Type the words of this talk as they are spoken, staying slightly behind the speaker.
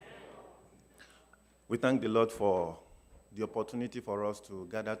We thank the Lord for the opportunity for us to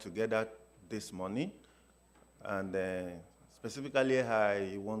gather together this morning. And specifically,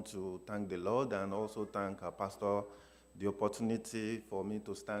 I want to thank the Lord and also thank our pastor the opportunity for me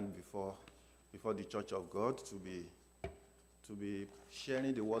to stand before the Church of God to be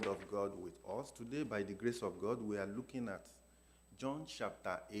sharing the word of God with us. Today, by the grace of God, we are looking at John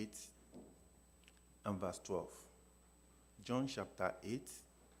chapter 8 and verse 12. John chapter 8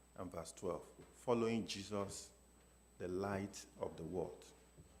 and verse 12. Following Jesus, the light of the world.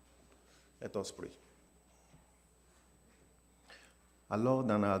 Let us pray. Our Lord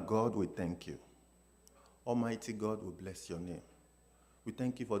and our God, we thank you. Almighty God, we bless your name. We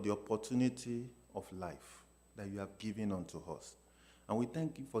thank you for the opportunity of life that you have given unto us. And we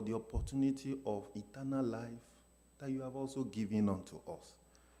thank you for the opportunity of eternal life that you have also given unto us.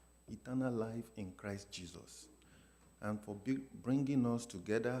 Eternal life in Christ Jesus. And for bringing us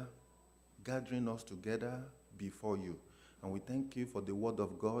together, gathering us together before you. And we thank you for the word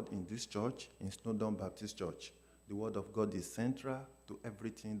of God in this church, in Snowdon Baptist Church. The word of God is central to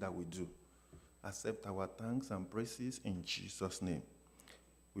everything that we do. Accept our thanks and praises in Jesus' name.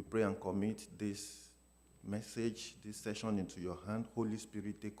 We pray and commit this message, this session into your hand. Holy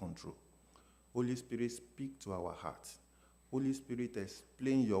Spirit, take control. Holy Spirit, speak to our hearts. Holy Spirit,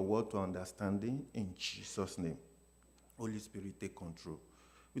 explain your word to understanding in Jesus' name. Holy Spirit, take control.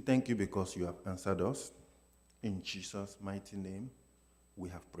 We thank you because you have answered us. In Jesus' mighty name, we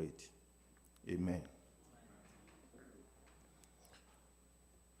have prayed. Amen.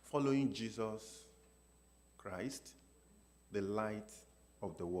 Following Jesus Christ, the light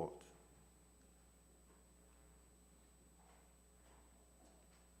of the world.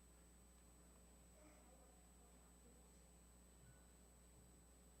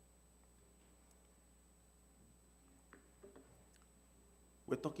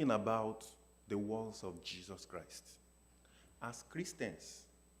 We're talking about the words of Jesus Christ. As Christians,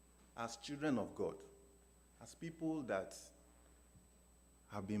 as children of God, as people that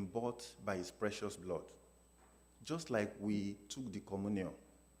have been bought by his precious blood, just like we took the communion.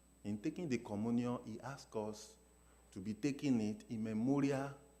 In taking the communion, he asked us to be taking it in memorial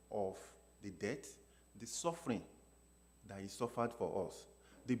of the death, the suffering that he suffered for us,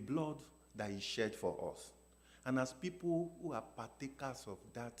 the blood that he shed for us. And as people who are partakers of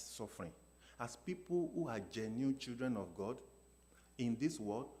that suffering, as people who are genuine children of God, in this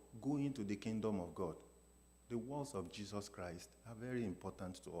world, going into the kingdom of God, the words of Jesus Christ are very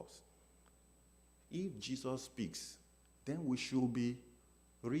important to us. If Jesus speaks, then we should be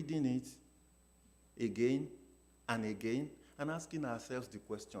reading it again and again and asking ourselves the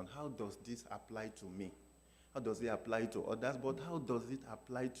question, how does this apply to me? How does it apply to others? But how does it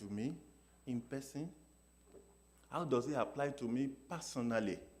apply to me in person? How does it apply to me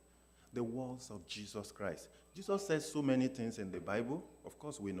personally? The words of Jesus Christ. Jesus says so many things in the Bible, of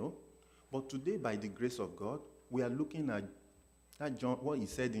course we know. But today, by the grace of God, we are looking at John, what he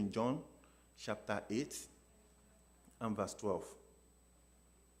said in John chapter 8 and verse 12.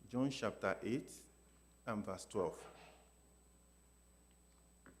 John chapter 8 and verse 12.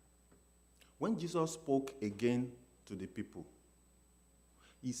 When Jesus spoke again to the people,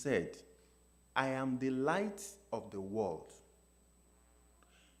 he said, I am the light of the world.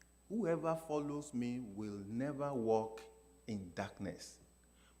 Whoever follows me will never walk in darkness,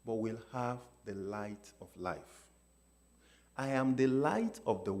 but will have the light of life. I am the light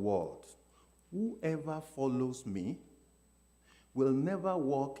of the world. Whoever follows me will never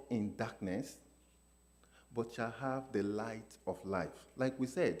walk in darkness, but shall have the light of life. Like we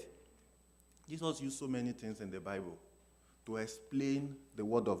said, Jesus used so many things in the Bible to explain the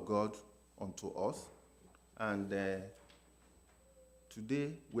word of God unto us. And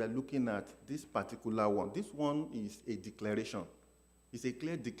today we are looking at this particular one. This one is a declaration. It's a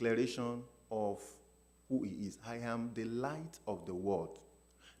clear declaration of who he is. I am the light of the world.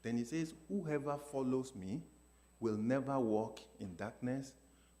 Then he says, whoever follows me will never walk in darkness,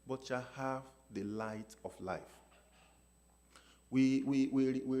 but shall have the light of life. We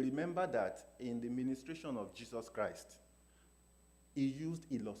remember that in the ministration of Jesus Christ, he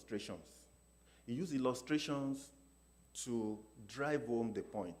used illustrations. He used illustrations to drive home the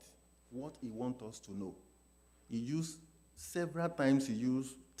point, what he wants us to know. Several times he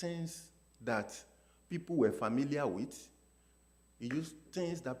used things that people were familiar with. He used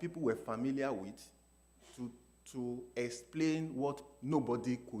things that people were familiar with to explain what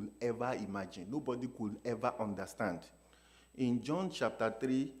nobody could ever imagine, nobody could ever understand. In John chapter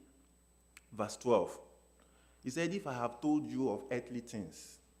 3, verse 12, he said, if I have told you of earthly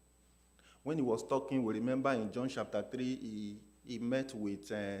things. When he was talking, we remember in John chapter 3, he met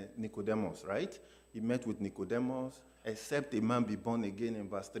with Nicodemus, right? He met with Nicodemus. Except a man be born again in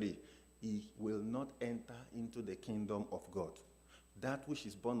verse 3, he will not enter into the kingdom of God. That which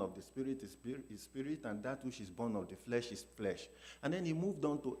is born of the Spirit is spirit, and that which is born of the flesh is flesh. And then he moved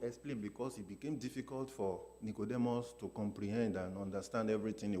on to explain, because it became difficult for Nicodemus to comprehend and understand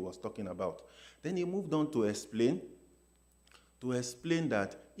everything he was talking about. Then he moved on to explain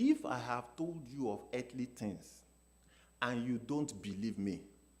that if I have told you of earthly things and you don't believe me,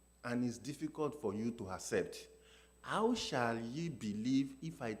 and it's difficult for you to accept, how shall ye believe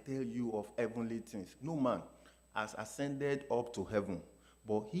if I tell you of heavenly things? No man has ascended up to heaven,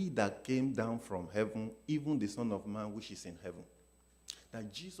 but he that came down from heaven, even the Son of Man which is in heaven.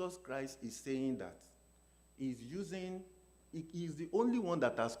 That Jesus Christ is saying that he is the only one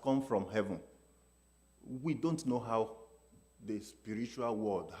that has come from heaven. We don't know how the spiritual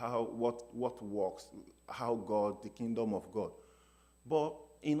world, what works, how God, the kingdom of God. But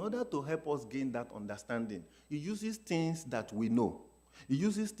in order to help us gain that understanding, he uses things that we know. He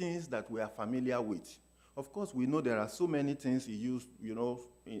uses things that we are familiar with. Of course, we know there are so many things he used,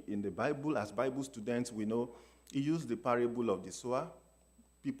 in the Bible. As Bible students, we know he used the parable of the sower.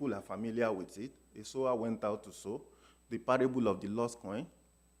 People are familiar with it. The sower went out to sow. The parable of the lost coin.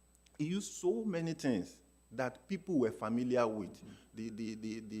 He used so many things that people were familiar with.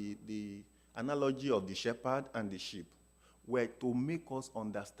 The analogy of the shepherd and the sheep were to make us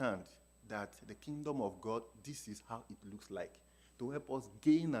understand that the kingdom of God, this is how it looks like, to help us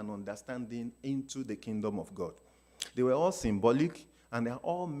gain an understanding into the kingdom of God. They were all symbolic, and they are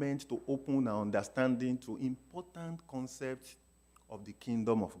all meant to open our understanding to important concepts of the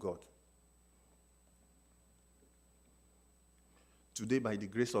kingdom of God. Today, by the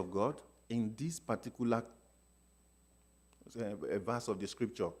grace of God, in this particular verse of the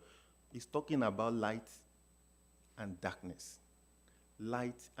scripture, it's talking about light and darkness.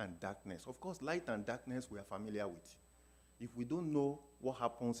 Light and darkness. Of course, light and darkness we are familiar with. If we don't know what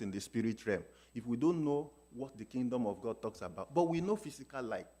happens in the spirit realm, if we don't know what the kingdom of God talks about, but we know physical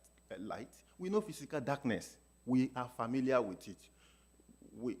light, we know physical darkness, we are familiar with it.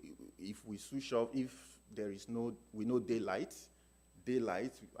 If we switch off, if there is we know daylight,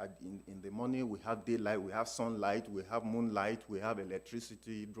 in the morning we have daylight, we have sunlight, we have moonlight, we have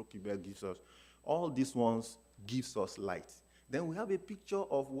electricity, Brokibel gives us. All these ones gives us light. Then we have a picture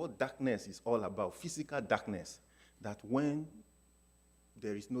of what darkness is all about, physical darkness. That when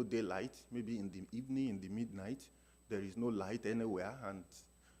there is no daylight, maybe in the evening, in the midnight, there is no light anywhere, and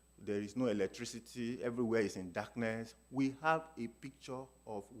there is no electricity, everywhere is in darkness. We have a picture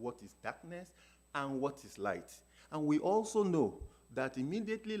of what is darkness and what is light. And we also know that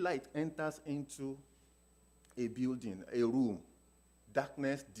immediately light enters into a building, a room,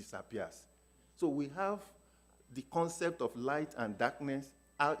 darkness disappears. So we have the concept of light and darkness,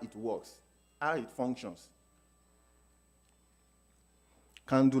 how it works, how it functions.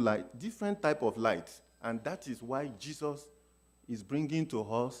 Candlelight, different type of light, and that is why Jesus is bringing to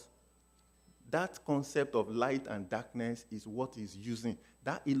us that concept of light and darkness is what he's using.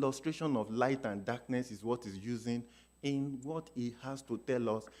 That illustration of light and darkness is what he's using in what he has to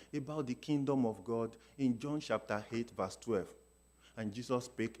tell us about the kingdom of God in John chapter 8, verse 12. And Jesus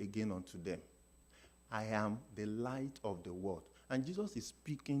spake again unto them, I am the light of the world. And Jesus is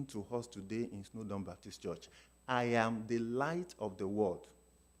speaking to us today in Snowdon Baptist Church. I am the light of the world.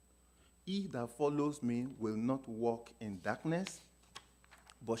 He that follows me will not walk in darkness,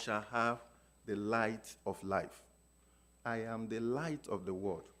 but shall have the light of life. I am the light of the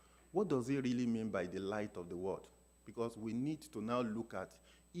world. What does he really mean by the light of the world? Because we need to now look at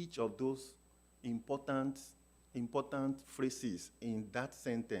each of those important phrases in that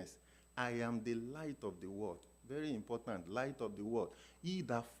sentence. I am the light of the world. Very important, light of the world. He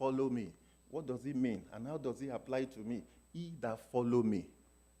that follow me. What does it mean? And how does it apply to me? He that follow me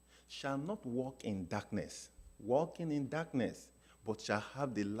shall not walk in darkness, walking in darkness, but shall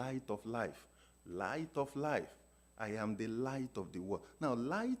have the light of life. Light of life. I am the light of the world. Now,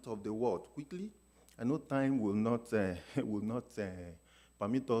 light of the world, quickly. I know time will not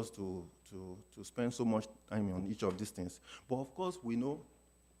permit us to spend so much time on each of these things. But of course, we know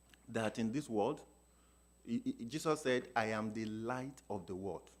that in this world, Jesus said, I am the light of the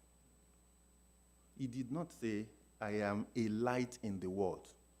world. He did not say, I am a light in the world.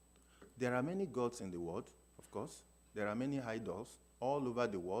 There are many gods in the world, of course. There are many idols all over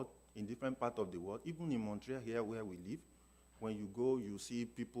the world, in different parts of the world. Even in Montreal here where we live, when you go, you see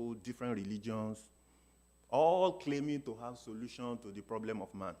people, different religions, all claiming to have solution to the problem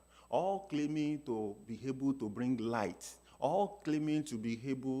of man, all claiming to be able to bring light, all claiming to be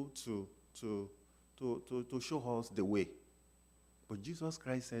able to show us the way. But Jesus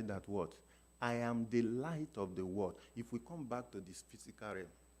Christ said that what? I am the light of the world. If we come back to this physical realm,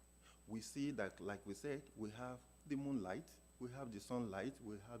 we see that, like we said, we have the moonlight, we have the sunlight,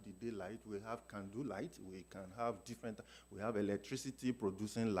 we have the daylight, we have candle light, we can have different, we have electricity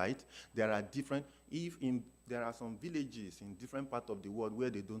producing light. There are different, there are some villages in different parts of the world where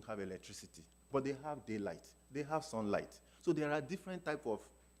they don't have electricity, but they have daylight, they have sunlight. So there are different types of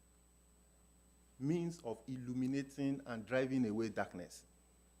means of illuminating and driving away darkness.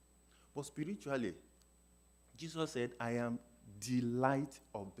 But spiritually, Jesus said, I am the light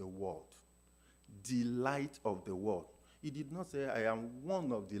of the world. The light of the world. He did not say, I am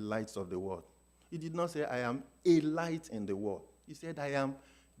one of the lights of the world. He did not say, I am a light in the world. He said, I am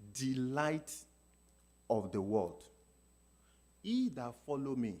the light of the world. He that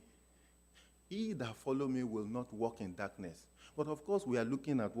follow me will not walk in darkness. But of course, we are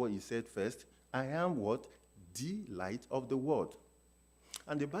looking at what he said first. I am what? The light of the world.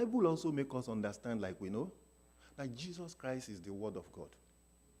 And the Bible also makes us understand, like we know, that Jesus Christ is the Word of God.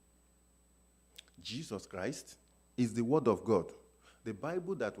 Jesus Christ is the Word of God. The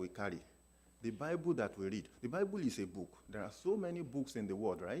Bible that we carry, the Bible that we read. The Bible is a book. There are so many books in the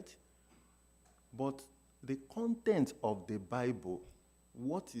world, right? But the content of the Bible,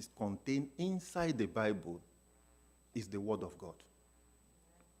 what is contained inside the Bible, is the Word of God.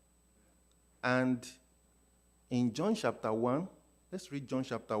 And in John chapter 1, let's read John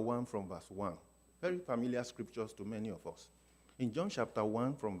chapter 1 from verse 1. Very familiar scriptures to many of us. In John chapter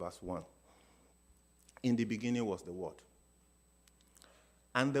 1 from verse 1, in the beginning was the Word.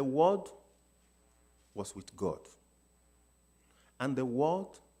 And the Word was with God. And the Word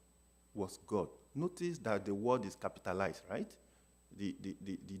was God. Notice that the word is capitalized, right? The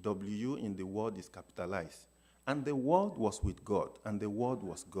W in the word is capitalized. And the Word was with God, and the Word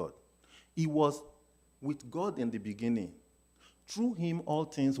was God. He was with God in the beginning. Through him all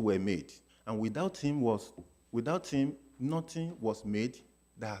things were made, and without him nothing was made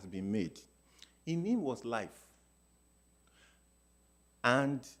that has been made. In him was life.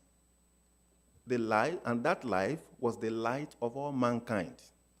 And the light, and that life was the light of all mankind.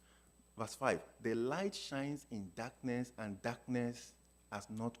 Verse 5, the light shines in darkness, and darkness has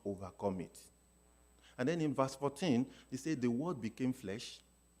not overcome it. And then in verse 14, he said, the Word became flesh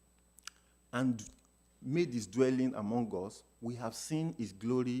and made his dwelling among us. We have seen his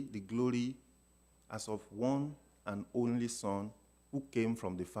glory, the glory as of one and only Son, who came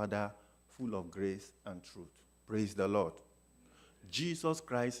from the Father, full of grace and truth. Praise the Lord. Jesus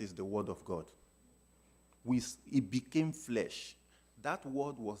Christ is the Word of God. He became flesh. That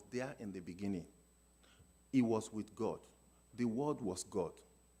Word was there in the beginning. He was with God. The Word was God.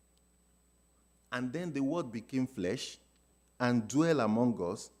 And then the Word became flesh and dwelt among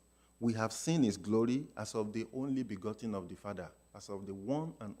us. We have seen his glory as of the only begotten of the Father, as of the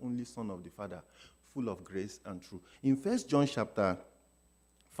one and only Son of the Father, full of grace and truth. In 1 John chapter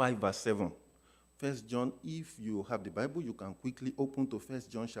 5, verse 7, 1 John, if you have the Bible, you can quickly open to 1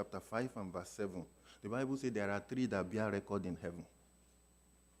 John chapter 5 and verse 7. The Bible says there are three that bear record in heaven.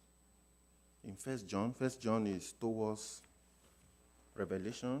 In 1 John is towards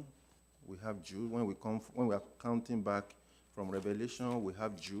Revelation. We have Jude. When we are counting back from Revelation, we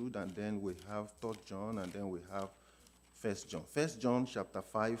have Jude, and then we have 3 John, and then we have 1 John. 1 John chapter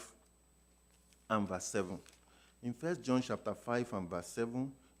 5 and verse 7. In 1 John chapter 5 and verse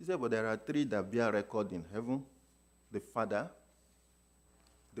 7, he said, but there are three that bear record in heaven: the Father,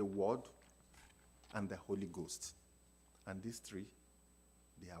 the Word, and the Holy Ghost. And these three,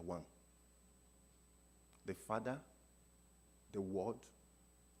 they are one. The Father, the Word,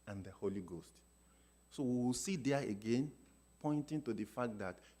 and the Holy Ghost. So we will see there again, pointing to the fact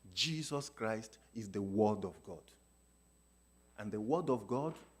that Jesus Christ is the Word of God. And the Word of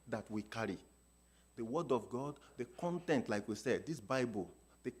God that we carry, the Word of God, the content, like we said, this Bible,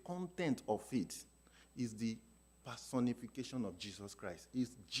 the content of it is the personification of Jesus Christ. Is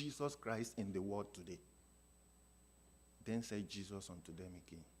Jesus Christ in the world today. Then said Jesus unto them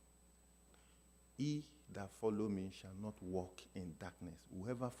again, he that follow me shall not walk in darkness.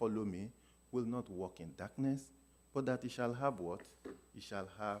 Whoever follow me will not walk in darkness, but that he shall have what? He shall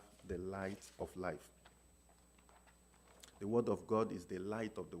have the light of life. The Word of God is the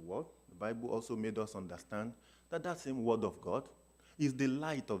light of the world. The Bible also made us understand that that same Word of God is the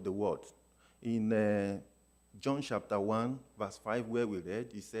light of the world. In John chapter 1, verse 5, where we read,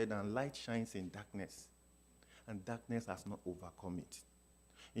 he said, and light shines in darkness, and darkness has not overcome it.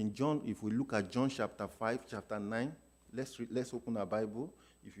 In John, if we look at John chapter 5, chapter 9, let's open our Bible.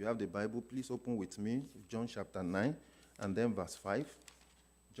 If you have the Bible, please open with me, John chapter 9, and then verse 5.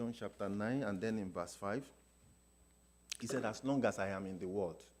 John chapter 9, and then in verse 5. He said, as long as I am in the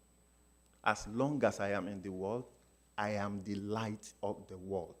world, as long as I am in the world, I am the light of the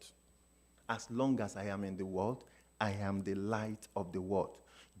world. As long as I am in the world, I am the light of the world.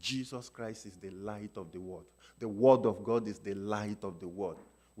 Jesus Christ is the light of the world. The word of God is the light of the world.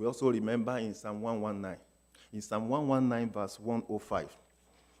 We also remember in Psalm 119. In Psalm 119, verse 105,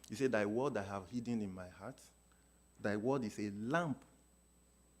 he said, thy word I have hidden in my heart. Thy word is a lamp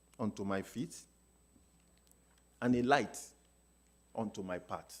unto my feet and a light unto my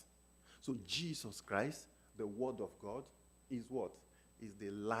path. So Jesus Christ, the word of God, is what? Is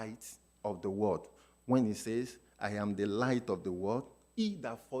the light of the world. When he says, I am the light of the world, he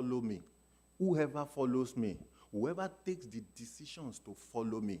that follow me, whoever follows me, whoever takes the decisions to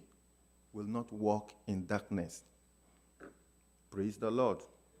follow me, will not walk in darkness. Praise the Lord.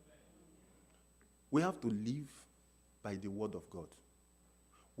 We have to live by the word of God.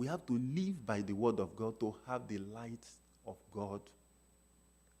 We have to live by the word of God to have the light of God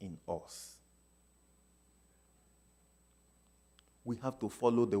in us. We have to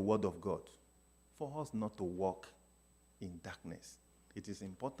follow the word of God for us not to walk in darkness. It is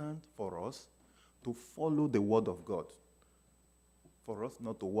important for us to follow the word of God, for us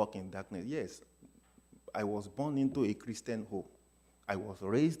not to walk in darkness. Yes, I was born into a Christian home. I was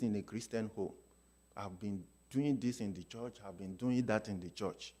raised in a Christian home. I've been doing this in the church. I've been doing that in the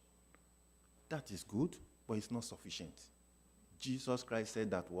church. That is good, but it's not sufficient. Jesus Christ said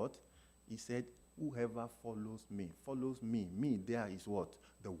that what? He said, whoever follows me. Me there is what?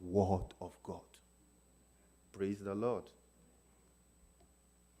 The word of God. Praise the Lord.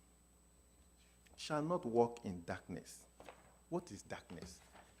 Shall not walk in darkness. What is darkness?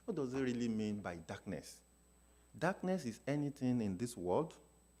 What does it really mean by darkness? Darkness is anything in this world.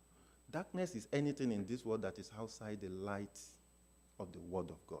 Darkness is anything in this world that is outside the light of the word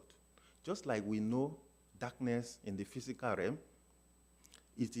of God. Just like we know darkness in the physical realm,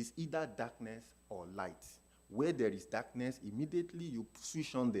 it is either darkness or light. Where there is darkness, immediately you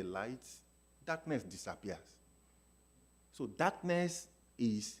switch on the light, darkness disappears. So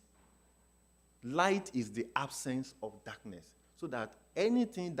light is the absence of darkness. So that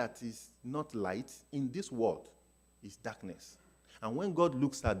anything that is not light in this world is darkness. And when God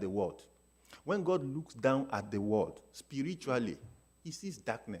looks at the world, when God looks down at the world, spiritually, he sees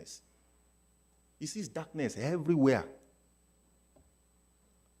darkness. He sees darkness everywhere.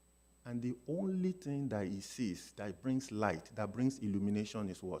 And the only thing that he sees that brings light, that brings illumination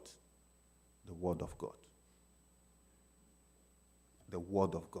is what? The word of God. The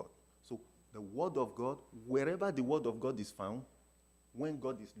word of God. So the word of God, wherever the word of God is found, when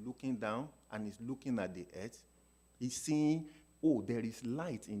God is looking down and is looking at the earth, he's seeing, oh, there is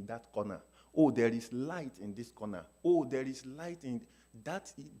light in that corner. Oh, there is light in this corner. Oh, there is light in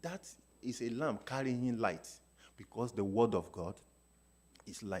that. That is a lamp carrying light, because the word of God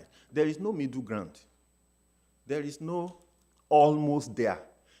is light. There is no middle ground. There is no almost there.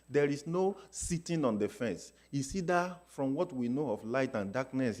 There is no sitting on the fence. It's either, from what we know of light and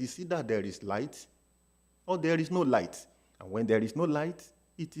darkness, it's either there is light or there is no light. And when there is no light,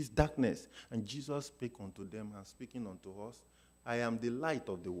 it is darkness. And Jesus spake unto them, and speaking unto us, I am the light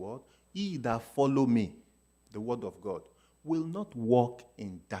of the world. He that follow me, the word of God, will not walk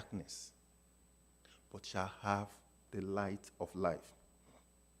in darkness, but shall have the light of life.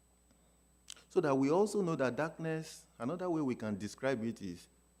 So that we also know that darkness, another way we can describe it is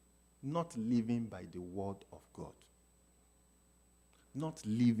not living by the word of God. Not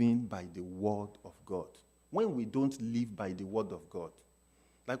living by the word of God. When we don't live by the word of God,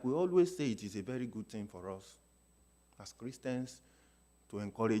 like we always say, it is a very good thing for us as Christians to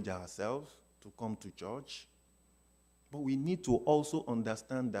encourage ourselves to come to church. But we need to also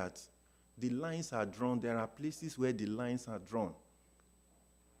understand that the lines are drawn. There are places where the lines are drawn.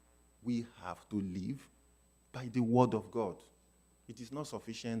 We have to live by the word of God. It is not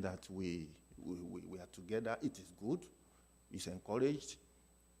sufficient that we are together. It is good. It's encouraged.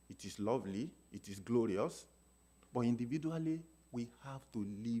 It is lovely. It is glorious. But individually, we have to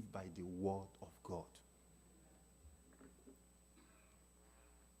live by the word of God.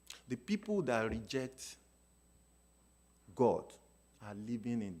 The people that reject God are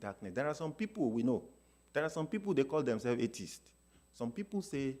living in darkness. There are some people we know. There are some people, they call themselves atheists. Some people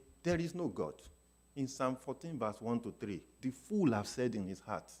say, there is no God. In Psalm 14, verse 1 to 3, the fool have said in his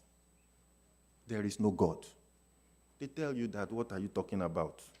heart, there is no God. They tell you that, what are you talking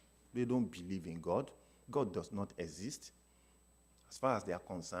about? They don't believe in God. God does not exist. As far as they are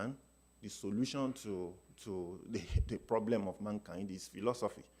concerned, the solution to the problem of mankind is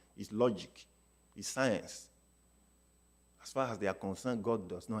philosophy, is logic, is science. As far as they are concerned, God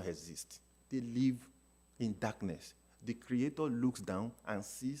does not exist. They live in darkness. The Creator looks down and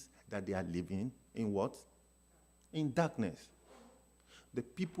sees that they are living in what? In darkness. The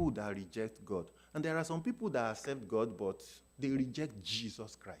people that reject God. And there are some people that accept God, but they reject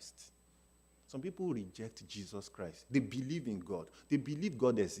Jesus Christ. Some people reject Jesus Christ. They believe in God. They believe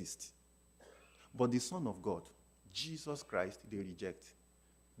God exists. But the Son of God, Jesus Christ, they reject.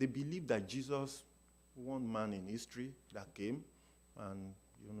 They believe that Jesus, one man in history that came, and,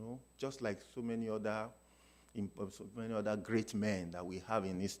 just like so many other great men that we have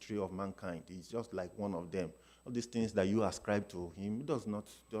in history of mankind, he's just like one of them. All these things that you ascribe to him, it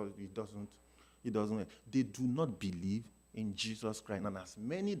doesn't. They do not believe in Jesus Christ. And as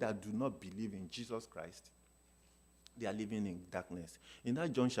many that do not believe in Jesus Christ, they are living in darkness. In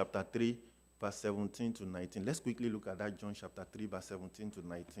that John chapter 3, verse 17 to 19, let's quickly look at that John chapter 3, verse 17 to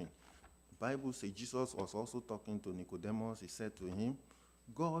 19. The Bible says Jesus was also talking to Nicodemus. He said to him,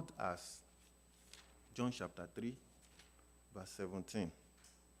 John chapter 3, verse 17.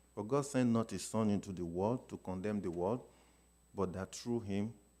 For God sent not his Son into the world to condemn the world, but that through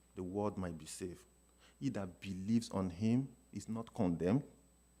him the world might be saved. He that believes on him is not condemned,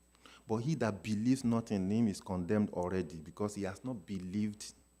 but he that believes not in him is condemned already, because he has not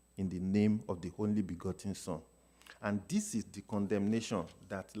believed in the name of the only begotten Son. And this is the condemnation,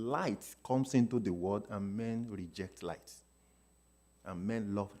 that light comes into the world and men reject light. And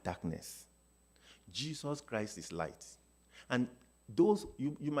men love darkness. Jesus Christ is light. And those,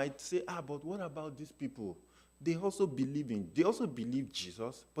 you might say, but what about these people? They also believe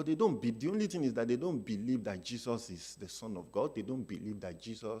Jesus, but the only thing is that they don't believe that Jesus is the Son of God. They don't believe that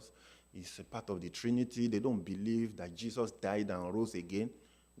Jesus is a part of the Trinity. They don't believe that Jesus died and rose again.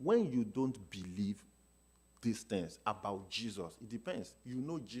 When you don't believe these things about Jesus, it depends. You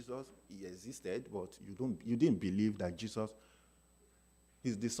know Jesus, he existed, but you didn't believe that Jesus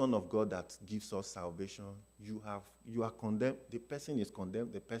is the Son of God that gives us salvation. You are condemned. The person is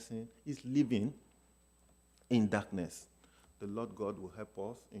condemned. The person is living in darkness. The Lord God will help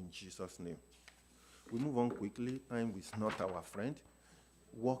us in Jesus' name. We move on quickly. Time is not our friend.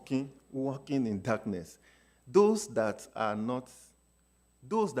 Walking in darkness. Those that are not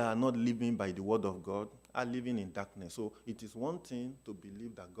living by the word of God are living in darkness. So it is one thing to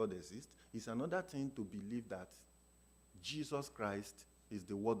believe that God exists. It's another thing to believe that Jesus Christ is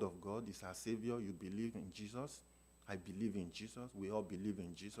the word of God, is our Savior. You believe in Jesus. I believe in Jesus. We all believe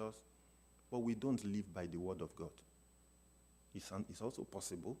in Jesus. But we don't live by the word of God. It's also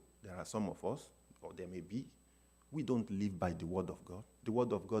possible. There are some of us, or there may be, we don't live by the word of God. The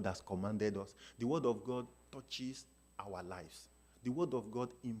word of God has commanded us. The word of God touches our lives. The word of God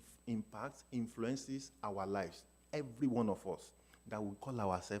impacts, influences our lives. Every one of us that we call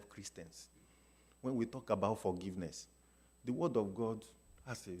ourselves Christians. When we talk about forgiveness, the word of God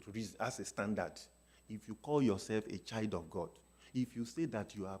has a standard. If you call yourself a child of God, if you say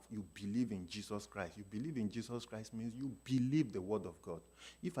that you believe in Jesus Christ, you believe in Jesus Christ means you believe the word of God.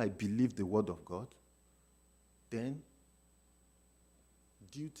 If I believe the word of God, then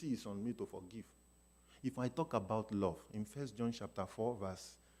duty is on me to forgive. If I talk about love, in 1 John chapter 4,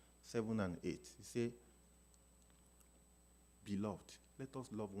 verse 7 and 8, it says, Beloved, let us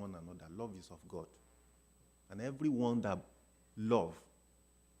love one another. Love is of God. And everyone that loves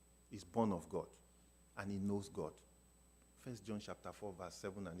is born of God, and he knows God. 1 John chapter 4, verse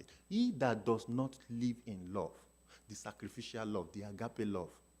 7 and 8. He that does not live in love, the sacrificial love, the agape love,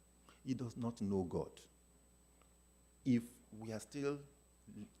 he does not know God. If we are still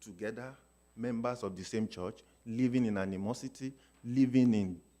together, members of the same church, living in animosity,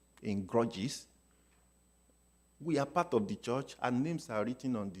 living in grudges, we are part of the church, our names are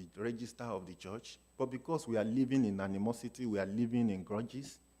written on the register of the church, but because we are living in animosity, we are living in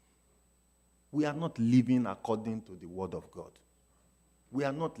grudges, we are not living according to the word of God. We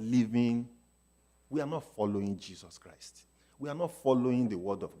are not following Jesus Christ. We are not following the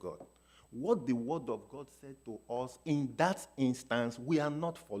word of God. What the word of God said to us in that instance, we are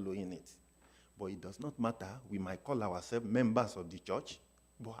not following it. But it does not matter. We might call ourselves members of the church,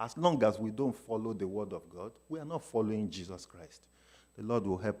 but as long as we don't follow the word of God, we are not following Jesus Christ. The Lord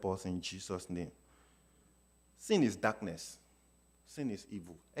will help us in Jesus' name. Sin is darkness. Sin is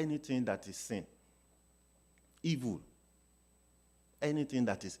evil. Anything that is sin, evil, anything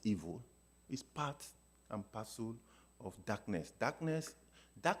that is evil is part and parcel of darkness. Darkness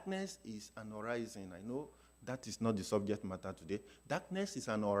is an horizon. I know that is not the subject matter today. Darkness is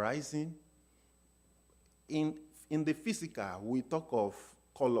an horizon. In the physical, we talk of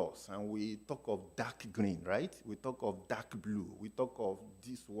colors and we talk of dark green, right? We talk of dark blue. We talk of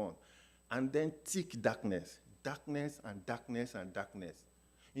this one. And then thick darkness. Darkness and darkness and darkness.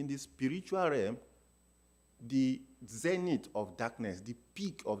 In the spiritual realm, The zenith of darkness, the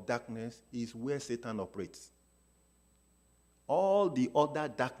peak of darkness, is where Satan operates. All the other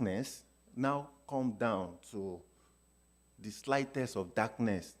darkness now come down to the slightest of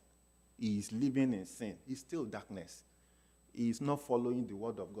darkness. He is living in sin. He's still darkness. He is not following the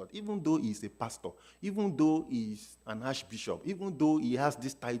word of God. Even though he is a pastor, even though he is an archbishop, even though he has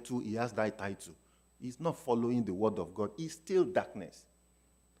this title, he has that title, he's not following the word of God. He's still darkness.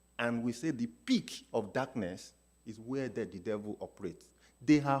 And we say the peak of darkness is where the devil operates.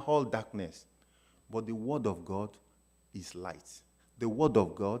 They are all darkness. But the word of God is light. The word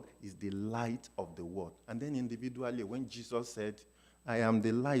of God is the light of the world. And then individually, when Jesus said, I am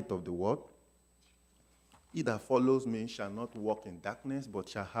the light of the world, he that follows me shall not walk in darkness, but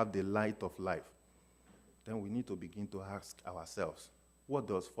shall have the light of life. Then we need to begin to ask ourselves, what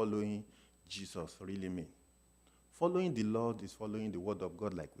does following Jesus really mean? Following the Lord is following the word of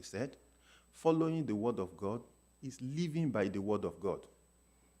God, like we said. Following the word of God is living by the word of God.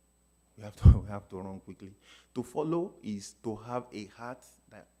 We have to run quickly. To follow is to have a heart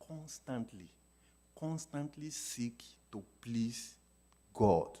that constantly seek to please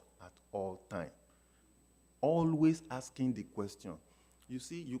God at all times. Always asking the question. You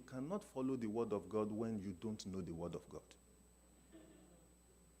see, you cannot follow the word of God when you don't know the word of God.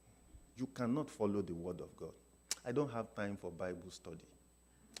 You cannot follow the word of God. I don't have time for Bible study.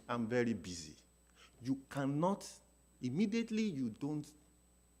 I'm very busy. You cannot, immediately you don't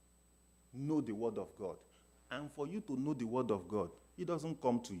know the word of God. And for you to know the word of God, he doesn't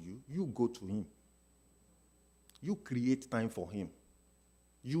come to you. You go to him. You create time for him.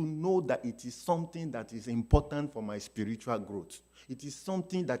 You know that it is something that is important for my spiritual growth. It is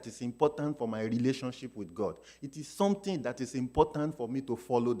something that is important for my relationship with God. It is something that is important for me to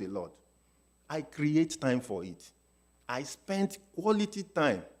follow the Lord. I create time for it. I spend quality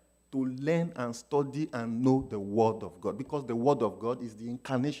time to learn and study and know the word of God, because the word of God is the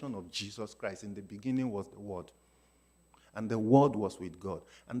incarnation of Jesus Christ. In the beginning was the word, and the word was with God,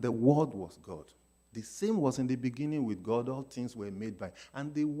 and the word was God. The same was in the beginning with God. All things were made by,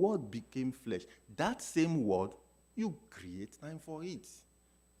 and the word became flesh. That same word, you create time for it.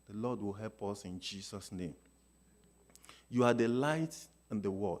 The Lord will help us in Jesus' name. You are the light and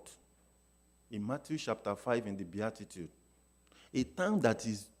the word. In Matthew chapter 5 in the Beatitude, a town that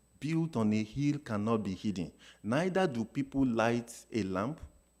is built on a hill cannot be hidden. Neither do people light a lamp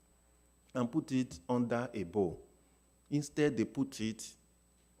and put it under a bowl. Instead, they put it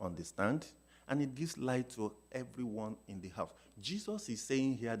on the stand, and it gives light to everyone in the house. Jesus is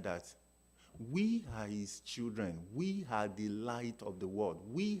saying here that we are his children. We are the light of the world.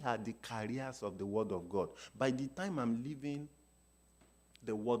 We are the carriers of the word of God. By the time I'm living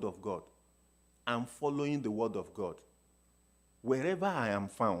the word of God, I'm following the word of God. Wherever I am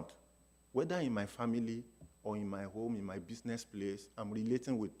found, whether in my family or in my home, in my business place, I'm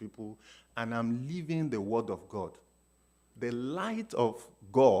relating with people, and I'm living the word of God. The light of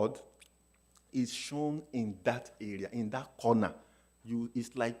God is shown in that area, in that corner.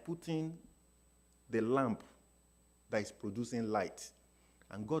 It's like putting the lamp that is producing light.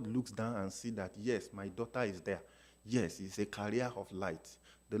 And God looks down and sees that, yes, my daughter is there. Yes, it's a carrier of light.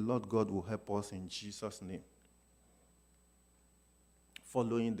 The Lord God will help us in Jesus' name.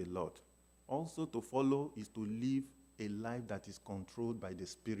 Following the Lord. Also, to follow is to live a life that is controlled by the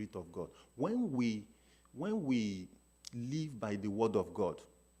Spirit of God. When we live by the word of God,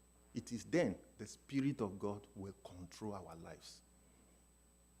 it is then the Spirit of God will control our lives.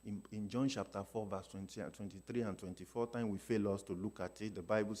 In John chapter 4, verse 23 and 24, time we fail us to look at it, the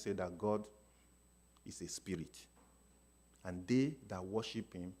Bible says that God is a spirit. And they that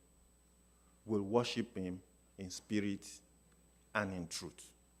worship him will worship him in spirit and in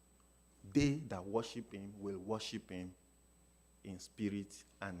truth. They that worship him will worship him in spirit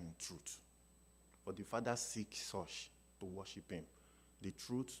and in truth. For the Father seeks such to worship him. The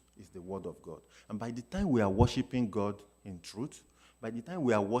truth is the word of God. And by the time we are worshiping God in truth, by the time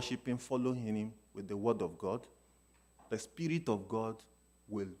we are worshiping, following him with the word of God, the Spirit of God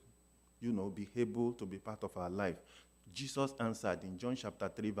will, be able to be part of our life. Jesus answered in John chapter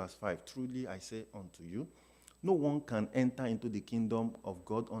 3, verse 5, truly I say unto you, no one can enter into the kingdom of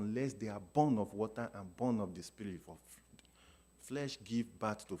God unless they are born of water and born of the Spirit. For flesh give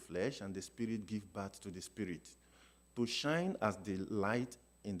birth to flesh, and the Spirit give birth to the Spirit. To shine as the light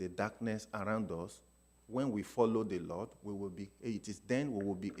in the darkness around us, when we follow the Lord, it is then we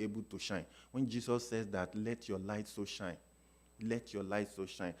will be able to shine. When Jesus says that, let your light so shine. Let your light so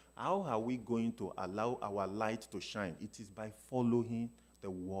shine. How are we going to allow our light to shine? It is by following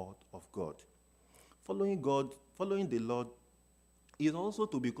the word of God. Following God, following the Lord, is also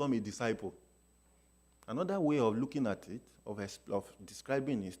to become a disciple. Another way of looking at it, of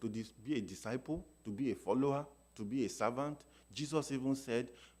describing is to be a disciple, to be a follower, to be a servant. Jesus even said,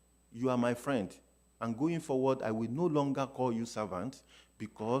 "You are my friend, and going forward, I will no longer call you servant,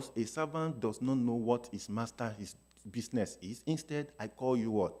 because a servant does not know what his master, his business is. Instead, I call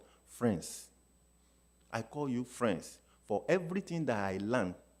you what? Friends. I call you friends. For everything that I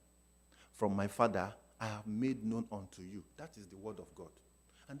learned from my Father, I have made known unto you." That is the word of God.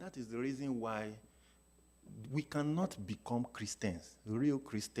 And that is the reason why we cannot become Christians, real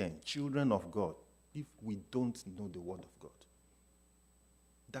Christians, children of God, if we don't know the word of God.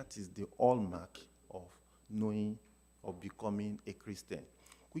 That is the hallmark of knowing or becoming a Christian.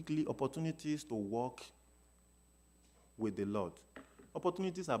 Quickly, opportunities to walk with the Lord.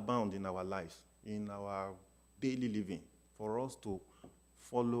 Opportunities abound in our lives, in our daily living, for us to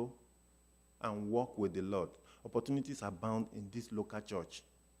follow and walk with the Lord. Opportunities abound in this local church,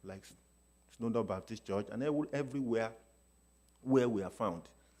 like Snowdon Baptist Church, and everywhere where we are found.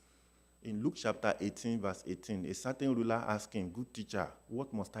 In Luke chapter 18, verse 18, a certain ruler asked him, "Good teacher,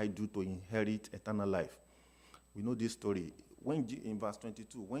 what must I do to inherit eternal life?" We know this story. In verse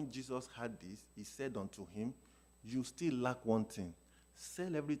 22, when Jesus heard this, he said unto him, "You still lack one thing.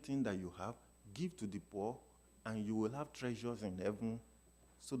 Sell everything that you have, give to the poor, and you will have treasures in heaven,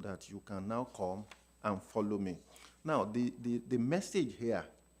 so that you can now come and follow me." Now, the message here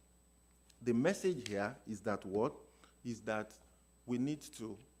is that what? Is that we need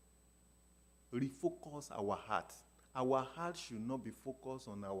to refocus our heart. Our heart should not be focused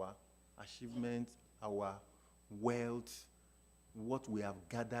on our achievements, our wealth, what we have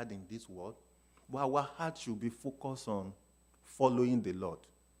gathered in this world. But our heart should be focused on following the Lord,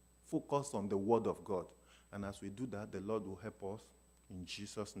 focused on the word of God. And as we do that, the Lord will help us in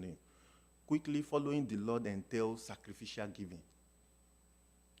Jesus' name. Quickly, following the Lord entails sacrificial giving.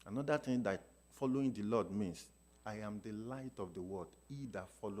 Another thing that following the Lord means, I am the light of the world, he that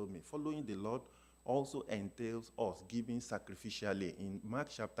follow me. Following the Lord also entails us giving sacrificially. In Mark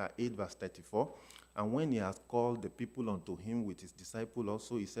chapter 8, verse 34, "And when he has called the people unto him with his disciples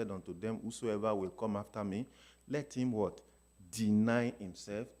also, he said unto them, Whosoever will come after me, let him" what? "Deny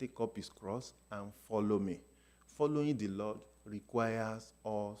himself, take up his cross, and follow me." Following the Lord requires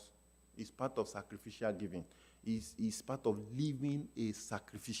us, is part of sacrificial giving. Is part of living a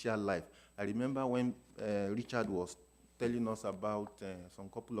sacrificial life. I remember when Richard was telling us about, some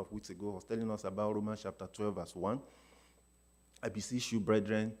couple of weeks ago, was telling us about Romans chapter 12, verse 1. "I beseech you,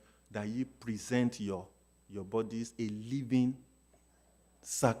 brethren, that ye present your bodies a living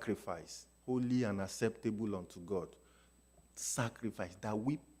sacrifice, holy and acceptable unto God." Sacrifice, that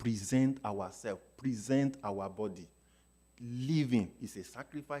we present ourselves, present our body. Living is a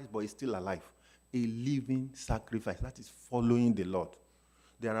sacrifice, but it's still alive. A living sacrifice. That is following the Lord.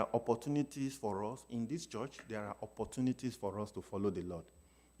 There are opportunities for us in this church. There are opportunities for us to follow the Lord.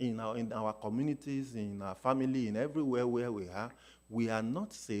 In our communities, in our family, in everywhere where we are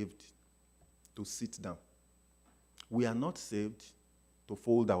not saved to sit down. We are not saved to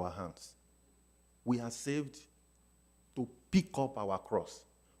fold our hands. We are saved to pick up our cross.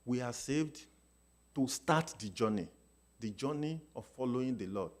 We are saved to start the journey of following the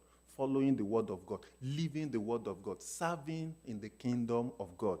Lord. Following the word of God, living the word of God, serving in the kingdom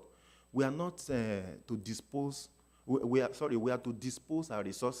of God. We are not to dispose, we are to dispose our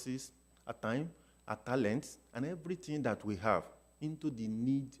resources, our time, our talents, and everything that we have into the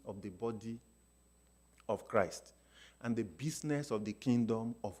need of the body of Christ and the business of the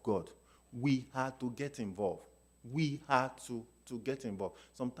kingdom of God. We have to get involved. We have to get involved.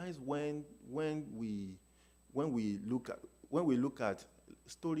 Sometimes when we look at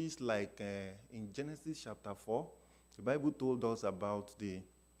stories like in Genesis chapter 4, the Bible told us about the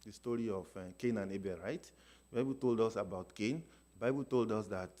story of Cain and Abel, right? The Bible told us about Cain. The Bible told us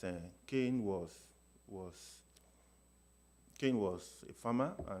that Cain was a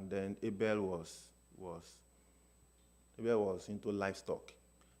farmer, and then Abel was into livestock.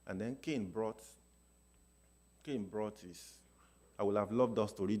 And then Cain brought his, I would have loved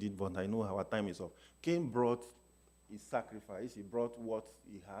us to read it, but I know our time is up. Cain brought his sacrifice, he brought what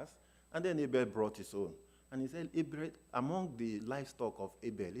he has, and then Abel brought his own. And he said, among the livestock of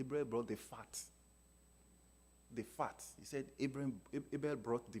Abel brought the fat. The fat. He said, Abel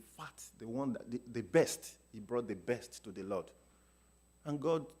brought the fat, the one the best. He brought the best to the Lord. And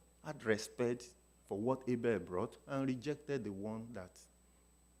God had respect for what Abel brought and rejected the one that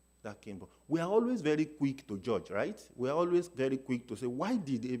Cain brought. We are always very quick to judge, right? We are always very quick to say, why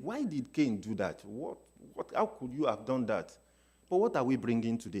did Cain do that? How could you have done that? But what are we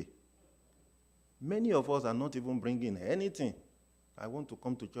bringing today? Many of us are not even bringing anything. I want to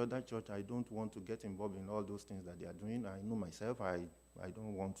come to church. That church, I don't want to get involved in all those things that they are doing. I know myself. I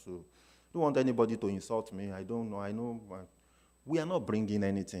don't want anybody to insult me. I don't know. I know. We are not bringing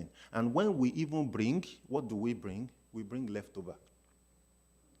anything. And when we even bring, what do we bring? We bring leftover.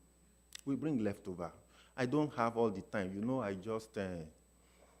 We bring leftover. I don't have all the time.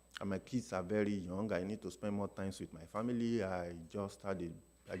 And my kids are very young. I need to spend more time with my family. I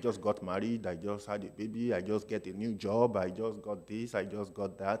just got married. I just had a baby. I just get a new job. I just got this. I just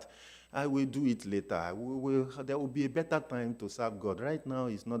got that. I will do it later. There will be a better time to serve God. Right now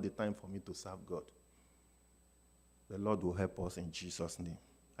is not the time for me to serve God. The Lord will help us in Jesus' name.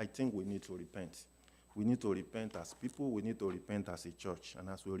 I think we need to repent. We need to repent as people. We need to repent as a church. And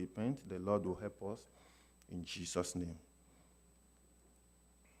as we repent, the Lord will help us in Jesus' name.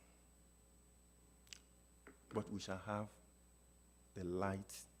 But we shall have the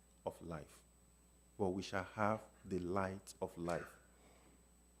light of life. But we shall have the light of life.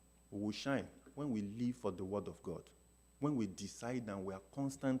 We will shine when we live for the word of God. When we decide and we are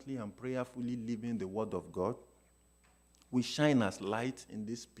constantly and prayerfully living the word of God, we shine as light in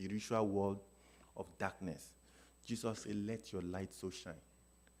this spiritual world of darkness. Jesus said, let your light so shine.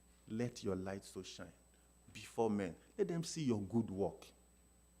 Let your light so shine before men. Let them see your good work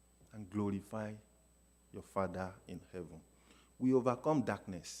and glorify your Father in heaven. We overcome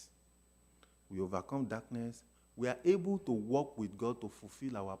darkness. We overcome darkness. We are able to walk with God to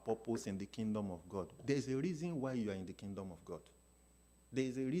fulfill our purpose in the kingdom of God. There is a reason why you are in the kingdom of God. There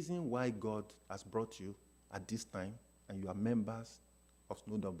is a reason why God has brought you at this time and you are members of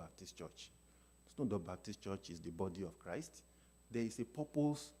Snowdon Baptist Church. Snowdon Baptist Church is the body of Christ. There is a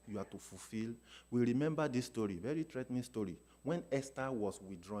purpose you are to fulfill. We remember this story, very threatening story, when Esther was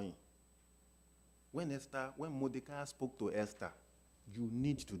withdrawing. When Mordecai spoke to Esther, you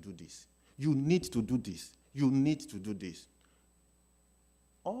need to do this. You need to do this. You need to do this.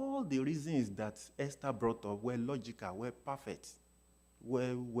 All the reasons that Esther brought up were logical, were perfect,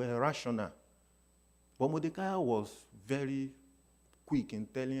 were rational. But Mordecai was very quick in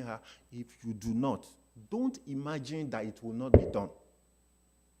telling her, if you do not, don't imagine that it will not be done.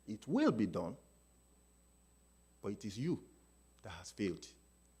 It will be done, but it is you that has failed.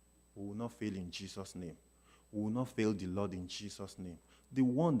 We will not fail in Jesus' name. We will not fail the Lord in Jesus' name. The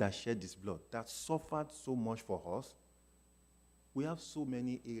one that shed his blood, that suffered so much for us. We have so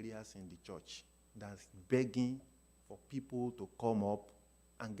many areas in the church that's begging for people to come up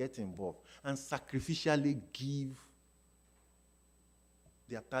and get involved and sacrificially give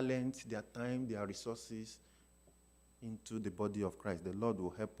their talent, their time, their resources into the body of Christ. The Lord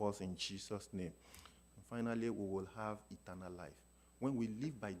will help us in Jesus' name. And finally, we will have eternal life. When we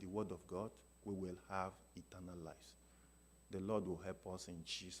live by the word of God, we will have eternal life. The Lord will help us in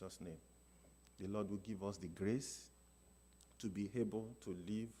Jesus' name. The Lord will give us the grace to be able to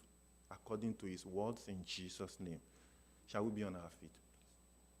live according to his words in Jesus' name. Shall we be on our feet?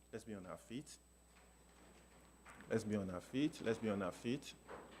 Let's be on our feet. Let's be on our feet. Let's be on our feet.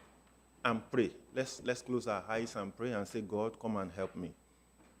 And pray. Let's close our eyes and pray and say, God, come and help me.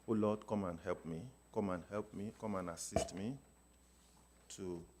 Oh Lord, come and help me. Come and help me. Come and assist me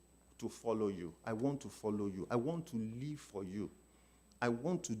to follow you. I want to follow you. I want to live for you. I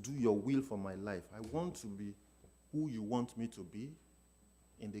want to do your will for my life. I want to be who you want me to be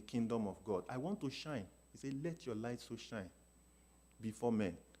in the kingdom of God. I want to shine. He said, let your light so shine before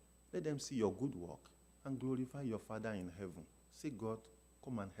men. Let them see your good work and glorify your Father in heaven. Say, God,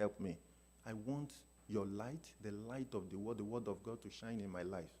 come and help me. I want your light, the light of the word of God to shine in my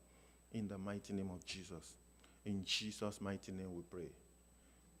life. In the mighty name of Jesus. In Jesus' mighty name we pray.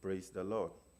 Praise the Lord.